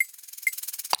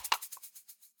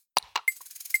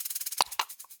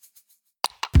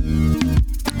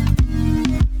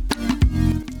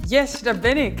Yes, daar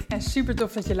ben ik en super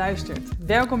tof dat je luistert.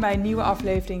 Welkom bij een nieuwe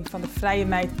aflevering van de Vrije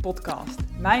Meid podcast.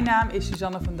 Mijn naam is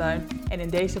Suzanne van Duin en in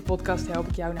deze podcast help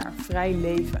ik jou naar een vrij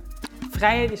leven.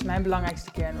 Vrijheid is mijn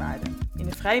belangrijkste kernwaarde. In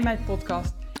de Vrije Meid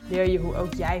podcast leer je hoe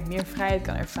ook jij meer vrijheid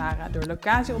kan ervaren door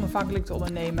locatie onafhankelijk te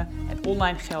ondernemen en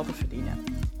online geld te verdienen.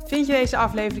 Vind je deze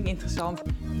aflevering interessant?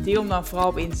 Deel hem dan vooral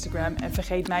op Instagram en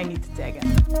vergeet mij niet te taggen.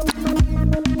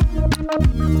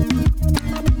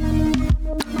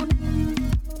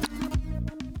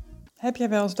 Heb jij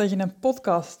wel eens dat je een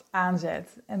podcast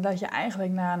aanzet en dat je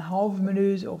eigenlijk na een halve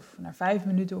minuut of na 5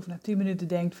 minuten of na 10 minuten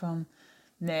denkt van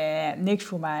nee, niks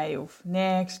voor mij of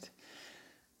next.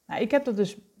 Nou, ik heb dat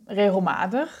dus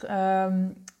regelmatig.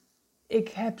 Ik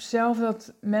heb zelf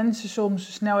dat mensen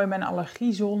soms snel in mijn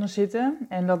allergiezone zitten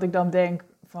en dat ik dan denk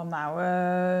van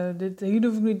hier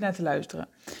hoef ik niet naar te luisteren.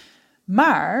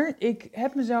 Maar ik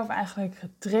heb mezelf eigenlijk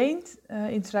getraind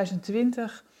in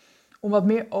 2020 om wat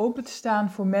meer open te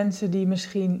staan voor mensen die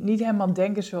misschien niet helemaal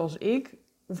denken zoals ik.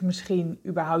 Of misschien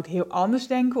überhaupt heel anders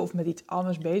denken of met iets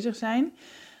anders bezig zijn.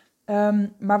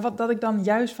 Maar dat ik dan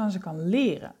juist van ze kan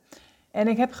leren. En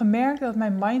ik heb gemerkt dat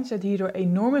mijn mindset hierdoor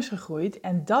enorm is gegroeid.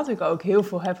 En dat ik ook heel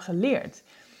veel heb geleerd.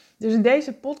 Dus in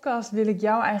deze podcast wil ik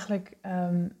jou eigenlijk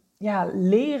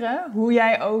leren hoe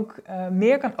jij ook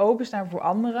meer kan openstaan voor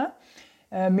anderen.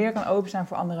 Meer kan openstaan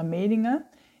voor andere meningen.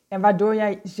 En waardoor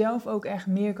jij zelf ook echt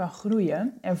meer kan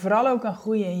groeien. En vooral ook kan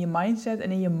groeien in je mindset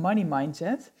en in je money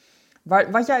mindset.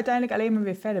 Wat je uiteindelijk alleen maar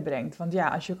weer verder brengt. Want ja,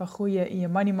 als je kan groeien in je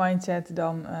money mindset,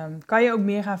 dan kan je ook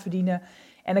meer gaan verdienen.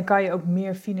 En dan kan je ook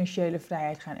meer financiële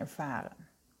vrijheid gaan ervaren.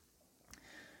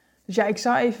 Dus ja, ik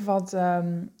zal even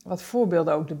wat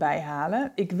voorbeelden ook erbij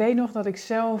halen. Ik weet nog dat ik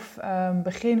zelf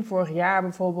begin vorig jaar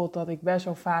bijvoorbeeld, dat ik best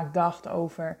wel vaak dacht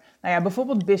over,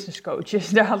 bijvoorbeeld business coaches.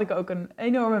 Daar had ik ook een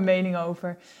enorme mening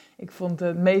over.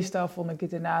 Meestal vond ik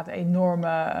het inderdaad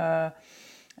enorme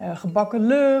gebakken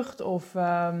lucht. Of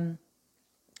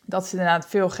dat ze inderdaad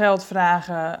veel geld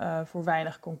vragen voor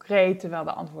weinig concreet, terwijl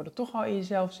de antwoorden toch al in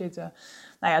jezelf zitten.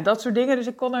 Nou ja, dat soort dingen. Dus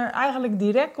ik kon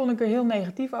er heel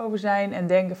negatief over zijn en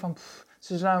denken van,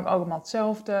 ze zijn ook allemaal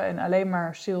hetzelfde en alleen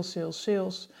maar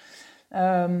sales.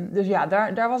 Dus ja,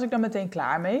 daar was ik dan meteen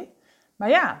klaar mee. Maar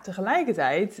ja,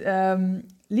 tegelijkertijd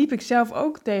liep ik zelf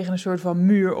ook tegen een soort van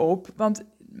muur op, want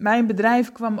mijn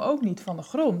bedrijf kwam ook niet van de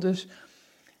grond. Dus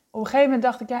op een gegeven moment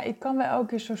dacht ik, ik kan wel elke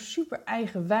keer zo super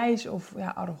eigenwijs of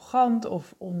arrogant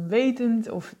of onwetend.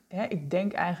 Of ik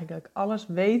denk eigenlijk dat ik alles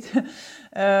weet.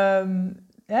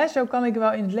 Zo kan ik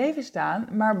wel in het leven staan.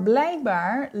 Maar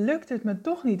blijkbaar lukt het me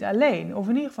toch niet alleen. Of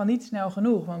in ieder geval niet snel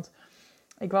genoeg. Want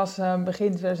ik was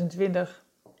begin 2020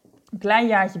 een klein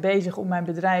jaartje bezig om mijn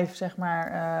bedrijf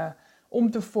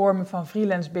om te vormen van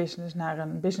freelance business naar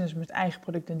een business met eigen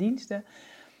producten en diensten.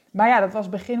 Maar ja, dat was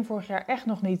begin vorig jaar echt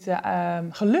nog niet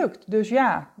gelukt. Dus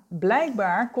ja,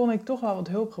 blijkbaar kon ik toch wel wat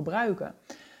hulp gebruiken.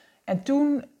 En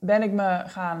toen ben ik me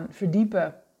gaan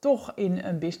verdiepen toch in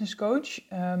een business coach.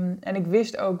 En ik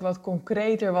wist ook wat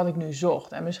concreter wat ik nu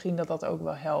zocht. En misschien dat ook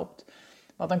wel helpt.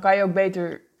 Want dan kan je ook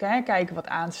beter kijken wat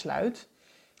aansluit.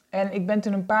 En ik ben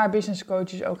toen een paar business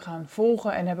coaches ook gaan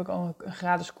volgen. En heb ik ook een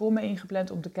gratis call mee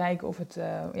ingepland om te kijken of het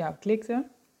klikte.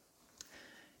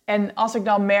 En als ik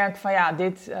dan merk van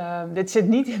dit zit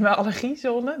niet in mijn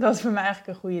allergiezone, dat is voor mij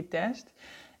eigenlijk een goede test.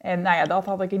 En dat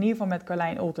had ik in ieder geval met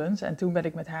Carlijn Ottens en toen ben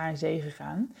ik met haar in zee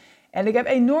gegaan. En ik heb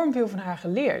enorm veel van haar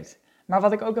geleerd. Maar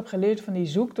wat ik ook heb geleerd van die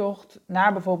zoektocht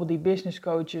naar bijvoorbeeld die business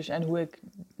coaches en hoe ik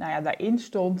daarin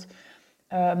stond,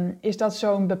 is dat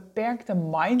zo'n beperkte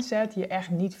mindset je echt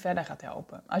niet verder gaat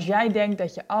helpen. Als jij denkt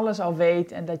dat je alles al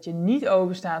weet en dat je niet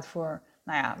openstaat voor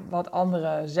wat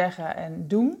anderen zeggen en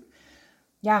doen,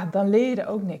 dan leer je er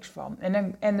ook niks van.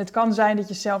 En het kan zijn dat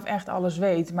je zelf echt alles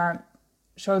weet, maar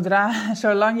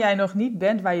zolang jij nog niet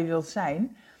bent waar je wilt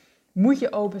zijn, moet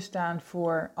je openstaan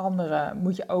voor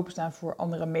anderen, voor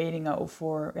andere meningen of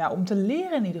om te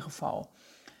leren in ieder geval.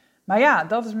 Maar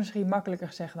dat is misschien makkelijker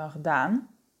gezegd dan gedaan.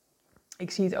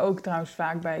 Ik zie het ook trouwens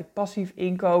vaak bij passief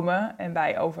inkomen en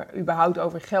überhaupt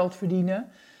over geld verdienen.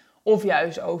 Of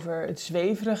juist over het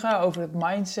zweverige, over het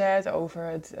mindset, over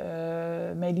het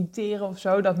mediteren of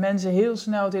zo. Dat mensen heel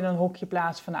snel het in een hokje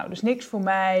plaatsen van dat is niks voor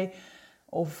mij.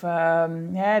 Of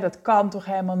dat kan toch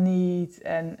helemaal niet.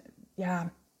 En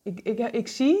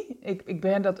ik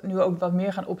ben dat nu ook wat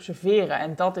meer gaan observeren.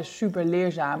 En dat is super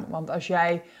leerzaam. Want als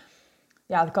jij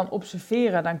het kan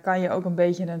observeren, dan kan je ook een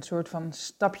beetje een soort van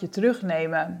stapje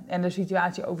terugnemen. En de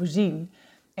situatie overzien.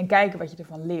 En kijken wat je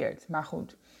ervan leert. Maar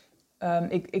goed.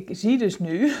 Ik zie dus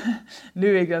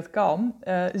nu ik dat kan,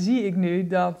 zie ik nu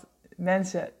dat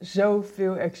mensen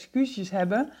zoveel excuses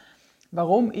hebben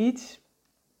waarom iets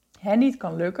hen niet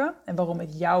kan lukken en waarom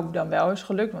het jou dan wel is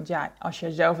gelukt. Want ja, als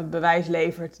je zelf het bewijs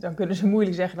levert, dan kunnen ze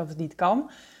moeilijk zeggen dat het niet kan.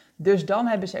 Dus dan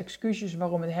hebben ze excuses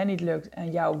waarom het hen niet lukt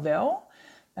en jou wel.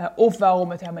 Of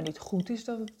waarom het helemaal niet goed is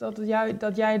dat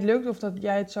jij het lukt of dat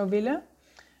jij het zou willen.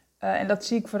 En dat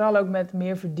zie ik vooral ook met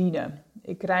meer verdienen.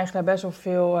 Ik krijg daar best wel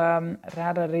veel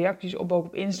rare reacties op, ook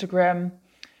op Instagram.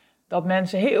 Dat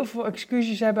mensen heel veel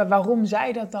excuses hebben waarom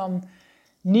zij dat dan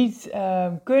niet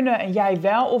kunnen en jij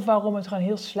wel. Of waarom het gewoon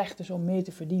heel slecht is om meer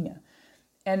te verdienen.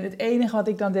 En het enige wat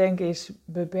ik dan denk is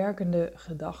beperkende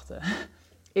gedachten.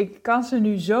 Ik kan ze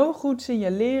nu zo goed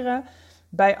signaleren,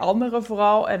 bij anderen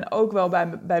vooral en ook wel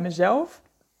bij mezelf,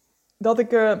 dat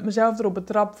ik mezelf erop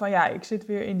betrap van ja, ik zit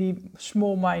weer in die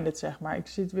small-minded, zeg maar. Ik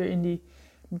zit weer in die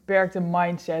beperkte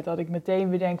mindset, dat ik meteen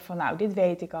weer denk van nou, dit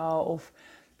weet ik al of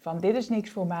van dit is niks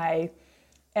voor mij.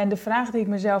 En de vraag die ik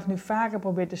mezelf nu vaker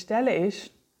probeer te stellen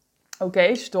is,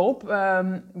 oké, stop,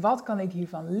 wat kan ik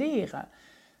hiervan leren?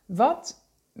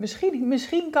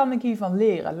 Misschien kan ik hiervan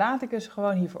leren. Laat ik eens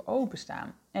gewoon hiervoor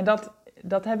openstaan. En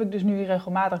dat heb ik dus nu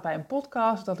regelmatig bij een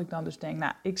podcast. Dat ik dan dus denk,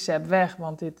 nou, ik zap weg,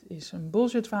 want dit is een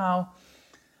bullshit verhaal.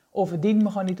 Of het dient me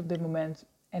gewoon niet op dit moment.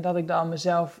 En dat ik dan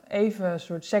mezelf even een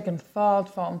soort second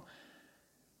thought van,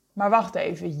 maar wacht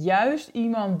even, juist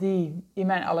iemand die in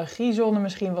mijn allergiezone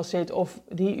misschien wel zit, of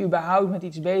die überhaupt met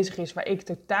iets bezig is waar ik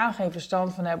totaal geen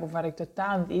verstand van heb, of waar ik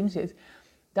totaal niet in zit,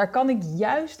 daar kan ik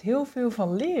juist heel veel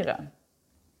van leren.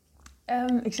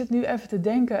 Ik zit nu even te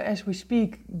denken, as we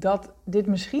speak, dat dit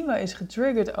misschien wel is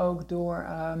getriggerd ook door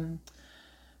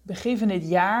begin van dit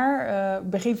jaar,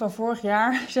 begin van vorig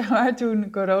jaar, zeg maar,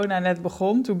 toen corona net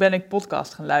begon. Toen ben ik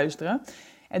podcast gaan luisteren.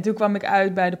 En toen kwam ik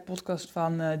uit bij de podcast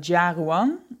van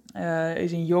Jaruan.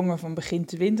 Is een jongen van begin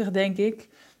 20, denk ik.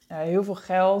 Heel veel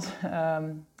geld.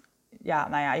 Ja,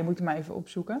 nou ja, je moet hem maar even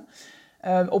opzoeken.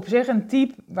 Op zich een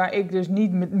type waar ik dus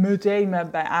niet meteen me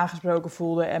bij aangesproken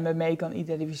voelde en me mee kan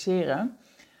identificeren.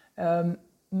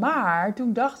 Maar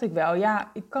toen dacht ik wel, ja,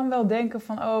 ik kan wel denken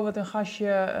van, oh, wat een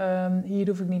gastje, hier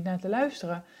hoef ik niet naar te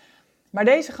luisteren. Maar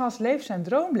deze gast leeft zijn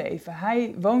droomleven.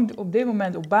 Hij woont op dit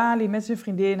moment op Bali met zijn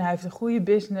vriendin. Hij heeft een goede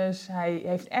business. Hij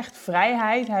heeft echt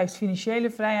vrijheid. Hij heeft financiële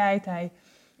vrijheid. Hij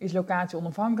is locatie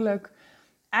onafhankelijk.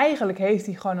 Eigenlijk heeft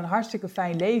hij gewoon een hartstikke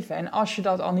fijn leven. En als je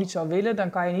dat al niet zou willen, dan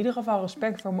kan je in ieder geval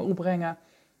respect voor me opbrengen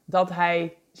dat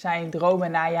hij zijn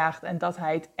dromen najaagt en dat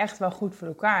hij het echt wel goed voor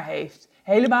elkaar heeft.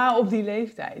 Helemaal op die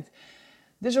leeftijd.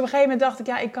 Dus op een gegeven moment dacht ik,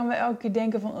 ja, ik kan wel elke keer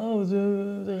denken van, oh,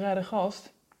 de rare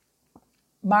gast.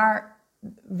 Maar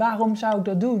waarom zou ik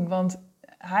dat doen? Want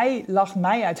hij lacht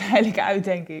mij uiteindelijk uit,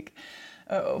 denk ik.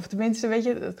 Of tenminste, weet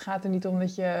je, het gaat er niet om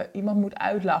dat je iemand moet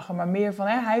uitlachen, maar meer van,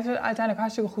 hij heeft het uiteindelijk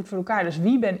hartstikke goed voor elkaar. Dus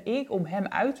wie ben ik om hem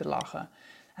uit te lachen?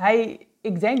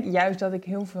 Ik denk juist dat ik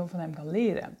heel veel van hem kan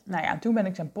leren. Nou ja, toen ben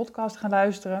ik zijn podcast gaan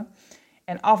luisteren.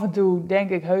 En af en toe denk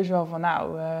ik heus wel van,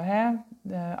 nou,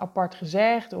 apart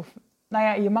gezegd. Of, nou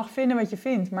ja, je mag vinden wat je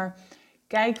vindt, maar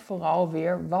kijk vooral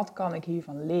weer, wat kan ik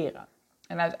hiervan leren?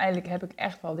 En uiteindelijk heb ik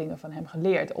echt wel dingen van hem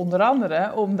geleerd. Onder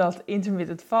andere om dat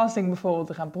intermittent fasting bijvoorbeeld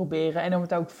te gaan proberen en om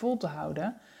het ook vol te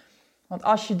houden. Want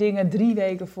als je dingen 3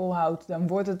 weken volhoudt, dan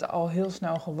wordt het al heel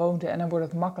snel gewoonte en dan wordt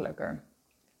het makkelijker.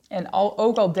 En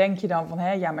ook al denk je dan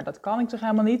van, ja, maar dat kan ik toch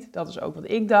helemaal niet. Dat is ook wat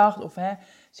ik dacht. Of het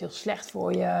is heel slecht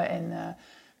voor je en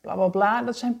bla bla bla.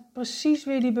 Dat zijn precies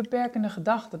weer die beperkende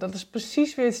gedachten. Dat is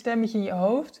precies weer het stemmetje in je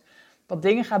hoofd. Wat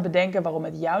dingen gaat bedenken waarom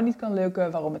het jou niet kan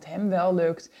lukken, waarom het hem wel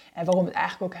lukt en waarom het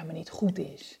eigenlijk ook helemaal niet goed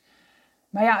is.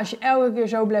 Maar ja, als je elke keer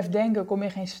zo blijft denken, kom je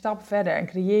geen stap verder en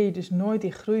creëer je dus nooit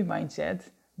die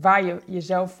groeimindset waar je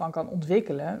jezelf van kan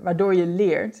ontwikkelen, waardoor je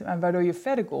leert en waardoor je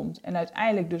verder komt en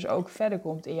uiteindelijk dus ook verder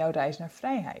komt in jouw reis naar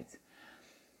vrijheid.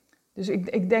 Dus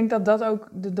ik denk dat dat ook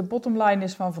de bottom line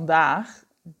is van vandaag.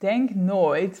 Denk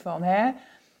nooit van,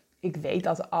 ik weet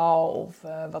dat al, of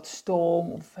wat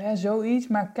stom, of zoiets.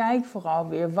 Maar kijk vooral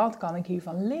weer, wat kan ik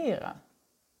hiervan leren?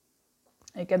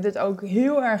 Ik heb dit ook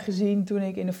heel erg gezien toen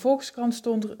ik in de Volkskrant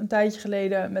stond een tijdje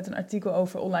geleden met een artikel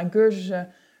over online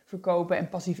cursussen verkopen en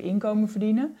passief inkomen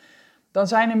verdienen. Dan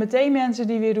zijn er meteen mensen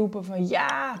die weer roepen van,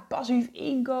 ja, passief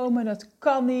inkomen, dat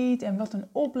kan niet en wat een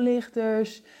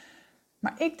oplichters.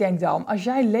 Maar ik denk dan, als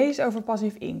jij leest over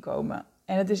passief inkomen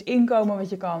en het is inkomen wat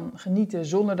je kan genieten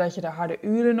zonder dat je er harde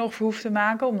uren nog voor hoeft te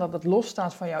maken, omdat het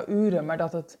losstaat van jouw uren, maar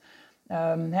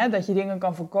dat je dingen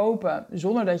kan verkopen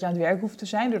zonder dat je aan het werk hoeft te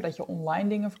zijn, doordat je online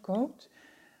dingen verkoopt,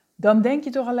 dan denk je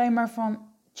toch alleen maar van,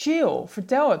 chill,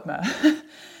 vertel het me.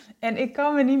 En ik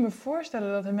kan me niet meer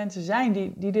voorstellen dat er mensen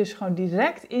zijn die dus gewoon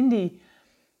direct in die,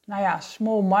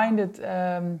 small-minded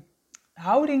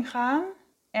houding gaan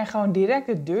en gewoon direct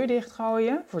de deur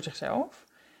dichtgooien voor zichzelf.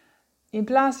 In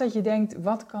plaats dat je denkt,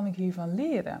 wat kan ik hiervan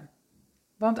leren?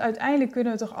 Want uiteindelijk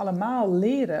kunnen we toch allemaal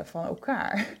leren van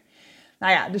elkaar.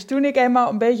 Nou ja, dus toen ik helemaal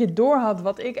een beetje doorhad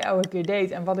wat ik elke keer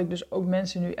deed en wat ik dus ook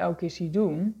mensen nu elke keer zie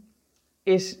doen,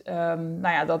 is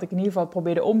dat ik in ieder geval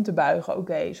probeerde om te buigen.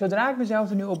 Oké, zodra ik mezelf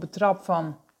er nu op betrap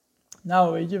van,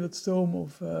 nou weet je wat stom,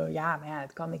 of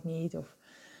dat kan ik niet, of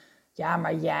ja,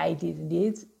 maar jij dit en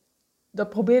dit. Dat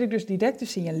probeer ik dus direct te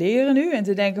signaleren nu en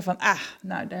te denken van,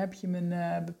 daar heb je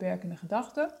mijn beperkende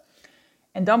gedachten.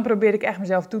 En dan probeer ik echt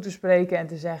mezelf toe te spreken en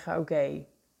te zeggen, oké,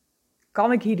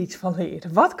 kan ik hier iets van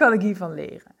leren? Wat kan ik hiervan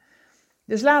leren?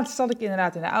 Dus laatst zat ik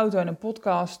inderdaad in de auto en een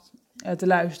podcast te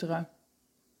luisteren.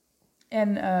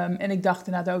 En ik dacht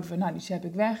inderdaad ook van, die zet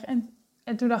ik weg.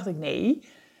 En toen dacht ik, nee,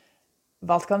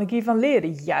 wat kan ik hiervan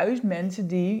leren? Juist mensen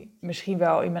die misschien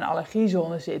wel in mijn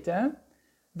allergiezone zitten,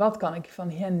 wat kan ik van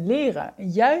hen leren? En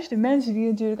juist de mensen die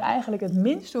natuurlijk eigenlijk het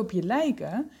minst op je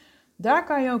lijken, daar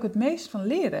kan je ook het meest van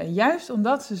leren. Juist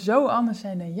omdat ze zo anders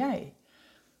zijn dan jij.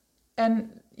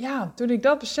 En ja, toen ik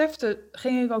dat besefte,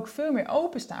 ging ik ook veel meer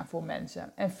openstaan voor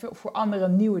mensen. En voor andere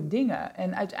nieuwe dingen.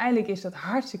 En uiteindelijk is dat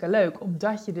hartstikke leuk,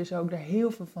 omdat je dus ook er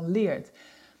heel veel van leert.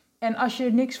 En als je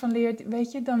er niks van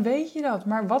leert, dan weet je dat.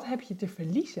 Maar wat heb je te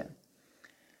verliezen?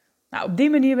 Nou, op die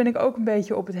manier ben ik ook een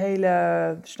beetje op het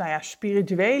hele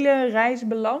spirituele reis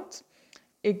beland.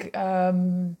 Ik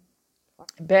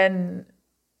ben...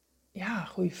 Ja,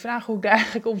 goede vraag hoe ik daar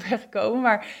eigenlijk op ben gekomen.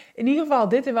 Maar in ieder geval had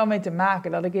dit er wel mee te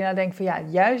maken. Dat ik inderdaad denk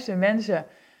van juist de mensen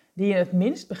die je het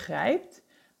minst begrijpt,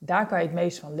 daar kan je het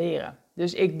meest van leren.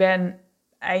 Dus ik ben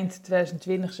eind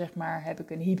 2020 heb ik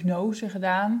een hypnose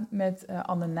gedaan met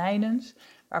Anne Nijnens.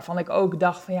 Waarvan ik ook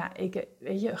dacht van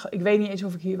ik weet niet eens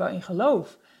of ik hier wel in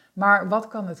geloof. Maar wat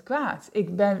kan het kwaad?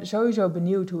 Ik ben sowieso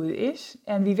benieuwd hoe het is.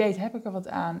 En wie weet heb ik er wat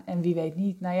aan en wie weet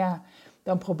niet.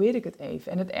 Dan probeer ik het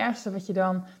even. En het ergste wat je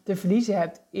dan te verliezen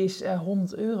hebt is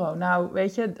 €100. Nou,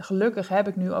 gelukkig heb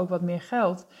ik nu ook wat meer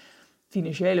geld.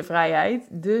 Financiële vrijheid.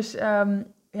 Dus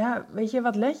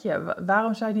wat let je?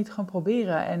 Waarom zou je het niet gewoon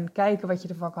proberen en kijken wat je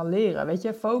ervan kan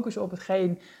leren? Focus op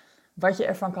hetgeen wat je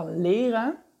ervan kan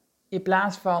leren, in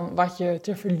plaats van wat je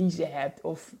te verliezen hebt.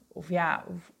 Of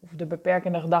de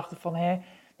beperkende gedachte van,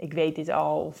 ik weet dit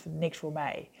al, of niks voor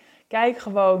mij. Kijk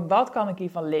gewoon, wat kan ik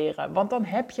hiervan leren? Want dan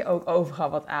heb je ook overal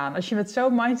wat aan. Als je met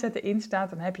zo'n mindset erin staat,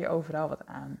 dan heb je overal wat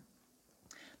aan.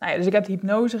 Dus ik heb de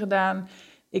hypnose gedaan.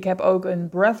 Ik heb ook een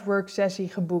breathwork sessie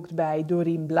geboekt bij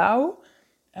Dorien Blauw.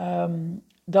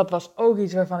 Dat was ook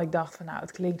iets waarvan ik dacht van,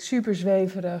 het klinkt super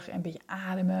zweverig en een beetje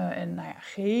ademen. En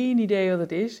geen idee wat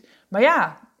het is.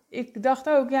 Maar ik dacht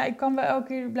ook, ik kan wel elke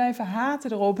keer blijven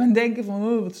haten erop en denken van,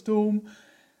 oh, wat stom.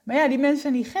 Maar die mensen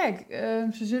zijn niet gek.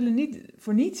 Ze zullen niet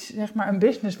voor niets een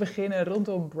business beginnen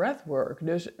rondom breathwork.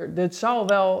 Dus het zal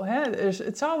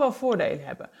wel voordelen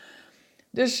hebben.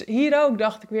 Dus hier ook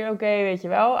dacht ik weer, oké,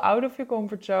 out of your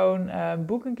comfortzone.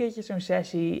 Boek een keertje zo'n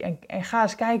sessie en ga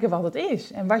eens kijken wat het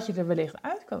is. En wat je er wellicht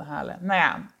uit kan halen.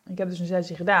 Ik heb dus een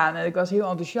sessie gedaan en ik was heel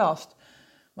enthousiast.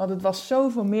 Want het was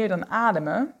zoveel meer dan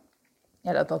ademen.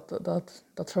 Ja,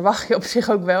 dat verwacht je op zich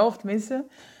ook wel, of tenminste,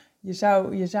 je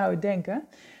zou het denken.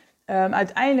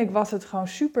 Uiteindelijk was het gewoon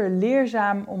super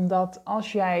leerzaam, omdat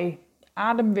als jij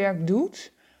ademwerk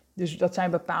doet, dus dat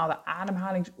zijn bepaalde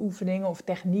ademhalingsoefeningen of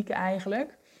technieken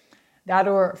eigenlijk,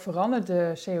 daardoor verandert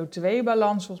de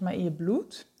CO2-balans volgens mij in je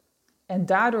bloed. En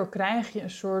daardoor krijg je een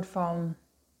soort van,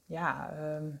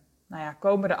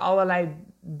 komen er allerlei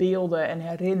beelden en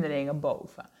herinneringen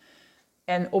boven.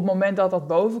 En op het moment dat dat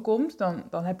boven komt,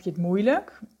 dan heb je het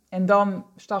moeilijk. En dan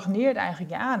stagneert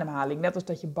eigenlijk je ademhaling, net als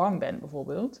dat je bang bent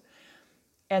bijvoorbeeld.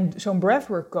 En zo'n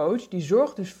breathwork coach, die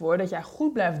zorgt dus voor dat jij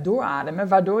goed blijft doorademen,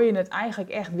 waardoor je het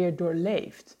eigenlijk echt weer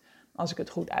doorleeft, als ik het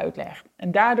goed uitleg.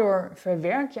 En daardoor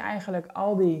verwerk je eigenlijk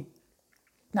al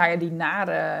die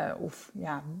nare of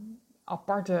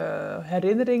aparte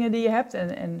herinneringen die je hebt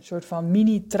en een soort van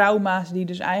mini-trauma's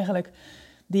die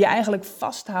je eigenlijk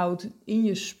vasthoudt in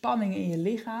je spanning in je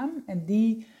lichaam. En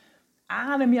die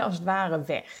adem je als het ware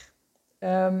weg.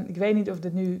 Ik weet niet of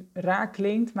dit nu raar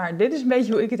klinkt, maar dit is een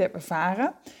beetje hoe ik het heb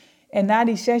ervaren. En na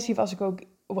die sessie was ik ook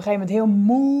op een gegeven moment heel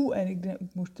moe en ik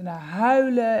moest ernaar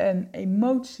huilen en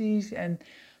emoties. En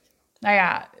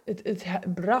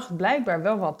het bracht blijkbaar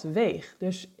wel wat teweeg.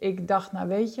 Dus ik dacht,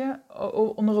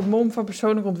 onder het mom van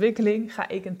persoonlijke ontwikkeling ga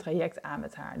ik een traject aan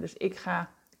met haar. Dus ik ga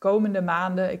de komende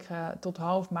maanden, ik ga tot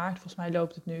half maart, volgens mij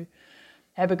loopt het nu,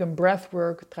 heb ik een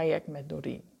breathwork traject met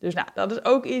Dorien. Dus dat is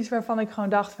ook iets waarvan ik gewoon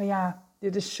dacht van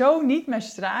dit is zo niet mijn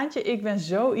straatje. Ik ben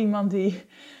zo iemand die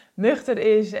nuchter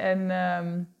is en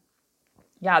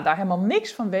daar helemaal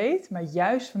niks van weet. Maar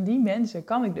juist van die mensen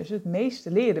kan ik dus het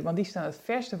meeste leren, want die staan het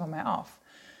verste van mij af.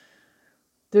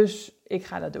 Dus ik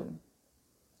ga dat doen.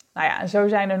 Nou ja, en zo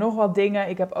zijn er nog wat dingen.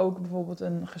 Ik heb ook bijvoorbeeld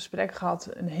een gesprek gehad,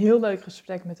 een heel leuk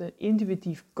gesprek met een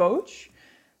intuïtief coach.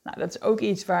 Nou, dat is ook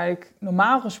iets waar ik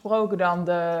normaal gesproken dan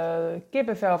de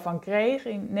kippenvel van kreeg,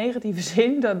 in negatieve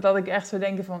zin. Dat ik echt zou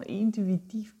denken van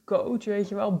intuïtief coach, weet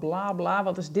je wel, bla bla,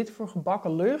 wat is dit voor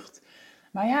gebakken lucht?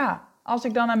 Maar ja, als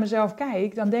ik dan naar mezelf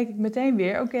kijk, dan denk ik meteen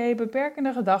weer, oké,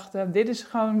 beperkende gedachten. Dit is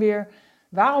gewoon weer,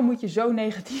 waarom moet je zo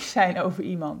negatief zijn over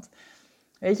iemand?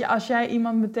 Weet je, als jij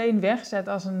iemand meteen wegzet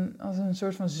als een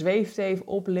soort van zweefteef,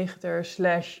 oplichter,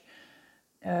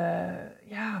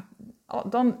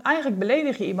 dan eigenlijk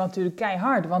beledig je iemand natuurlijk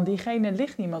keihard. Want diegene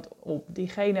ligt niemand op.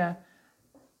 Diegene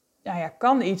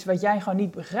kan iets wat jij gewoon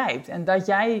niet begrijpt. En dat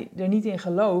jij er niet in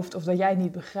gelooft of dat jij het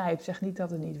niet begrijpt, zegt niet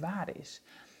dat het niet waar is.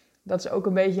 Dat is ook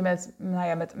een beetje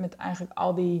met eigenlijk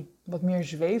al die wat meer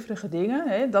zweverige dingen.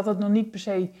 Hè? Dat het nog niet per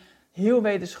se heel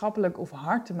wetenschappelijk of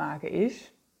hard te maken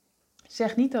is,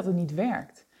 zegt niet dat het niet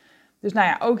werkt. Dus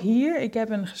ook hier, ik heb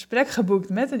een gesprek geboekt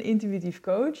met een intuïtief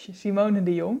coach, Simone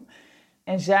de Jong.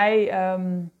 En zij,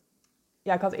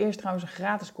 ik had eerst trouwens een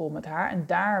gratis call met haar. En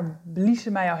daar blies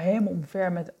ze mij al helemaal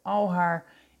omver met al haar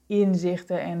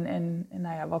inzichten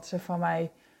en wat ze van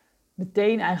mij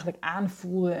meteen eigenlijk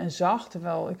aanvoelde en zag.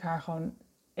 Terwijl ik haar gewoon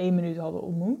 1 minuut had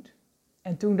ontmoet.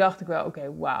 En toen dacht ik wel,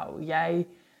 oké, wauw,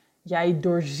 jij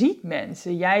doorziet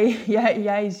mensen.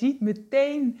 Jij ziet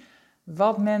meteen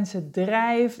wat mensen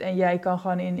drijft. En jij kan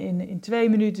gewoon in 2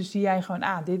 minuten zie jij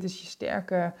gewoon, dit is je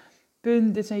sterke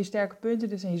punt, dit zijn je sterke punten,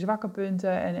 dit zijn je zwakke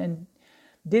punten. En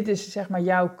dit is zeg maar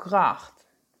jouw kracht.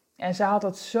 En ze had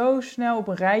dat zo snel op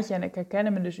een rijtje en ik herkende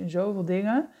me dus in zoveel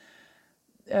dingen,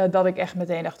 dat ik echt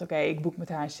meteen dacht, oké, ik boek met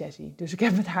haar een sessie. Dus ik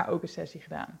heb met haar ook een sessie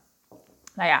gedaan.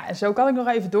 En zo kan ik nog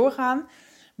even doorgaan.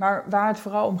 Maar waar het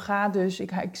vooral om gaat dus,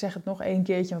 ik zeg het nog 1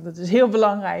 keertje, want het is heel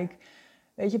belangrijk.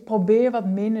 Weet je, probeer wat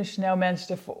minder snel mensen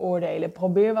te veroordelen.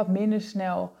 Probeer wat minder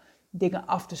snel dingen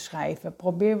af te schrijven.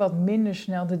 Probeer wat minder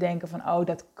snel te denken van,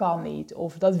 dat kan niet.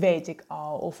 Of dat weet ik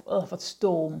al. Of wat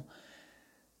stom.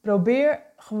 Probeer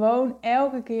gewoon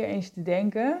elke keer eens te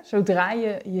denken, zodra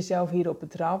je jezelf hierop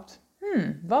betrapt,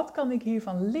 wat kan ik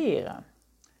hiervan leren?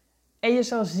 En je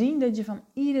zal zien dat je van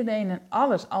iedereen en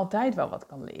alles altijd wel wat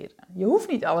kan leren. Je hoeft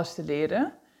niet alles te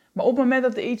leren, maar op het moment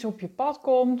dat er iets op je pad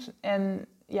komt en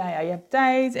je hebt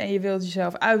tijd en je wilt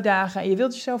jezelf uitdagen en je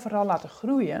wilt jezelf vooral laten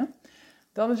groeien,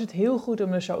 dan is het heel goed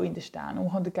om er zo in te staan. Om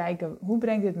gewoon te kijken, hoe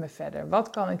brengt dit me verder?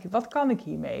 Wat kan ik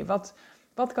hiermee?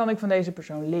 Wat kan ik van deze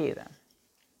persoon leren?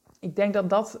 Ik denk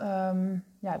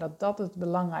dat het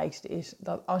belangrijkste is.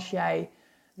 Dat als jij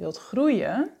wilt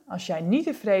groeien, als jij niet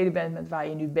tevreden bent met waar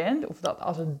je nu bent, of dat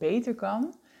als het beter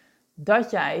kan,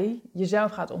 dat jij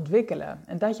jezelf gaat ontwikkelen.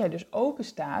 En dat jij dus open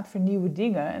staat voor nieuwe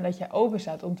dingen en dat jij open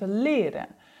staat om te leren.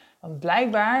 Want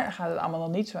blijkbaar gaat het allemaal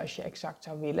nog niet zoals je exact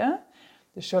zou willen.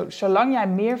 Dus zolang jij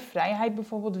meer vrijheid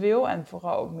bijvoorbeeld wil, en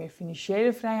vooral ook meer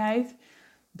financiële vrijheid,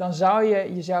 dan zou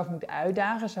je jezelf moeten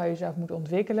uitdagen, zou je jezelf moeten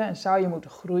ontwikkelen en zou je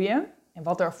moeten groeien. En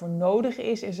wat er voor nodig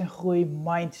is een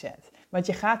groeimindset. Want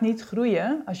je gaat niet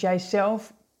groeien als jij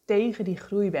zelf tegen die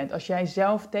groei bent. Als jij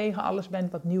zelf tegen alles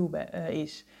bent wat nieuw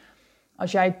is.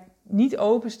 Als jij niet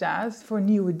open staat voor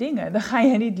nieuwe dingen, dan ga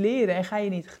je niet leren en ga je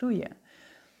niet groeien.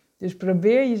 Dus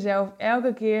probeer jezelf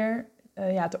elke keer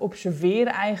te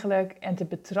observeren eigenlijk en te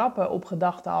betrappen op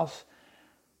gedachten als,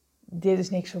 dit is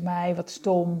niks voor mij, wat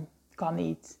stom, kan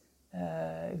niet,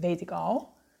 weet ik al.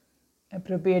 En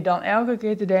probeer dan elke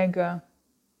keer te denken,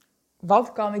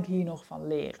 wat kan ik hier nog van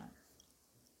leren?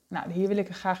 Nou, hier wil ik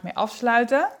er graag mee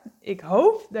afsluiten. Ik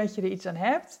hoop dat je er iets aan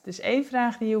hebt. Het is 1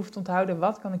 vraag die je hoeft te onthouden.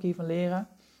 Wat kan ik hiervan leren?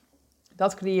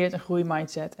 Dat creëert een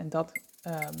groeimindset en dat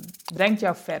brengt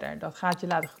jou verder. Dat gaat je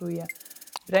laten groeien.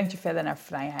 Brengt je verder naar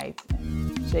vrijheid.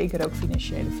 En zeker ook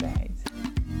financiële vrijheid.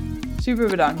 Super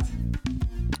bedankt.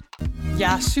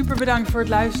 Ja, super bedankt voor het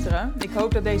luisteren. Ik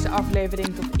hoop dat deze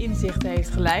aflevering tot inzichten heeft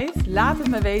geleid. Laat het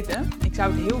me weten. Ik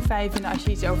zou het heel fijn vinden als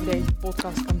je iets over deze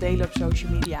podcast kan delen op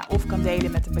social media of kan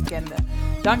delen met een bekende.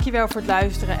 Dankjewel voor het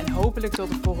luisteren en hopelijk tot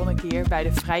de volgende keer bij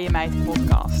de Vrije Meid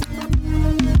podcast.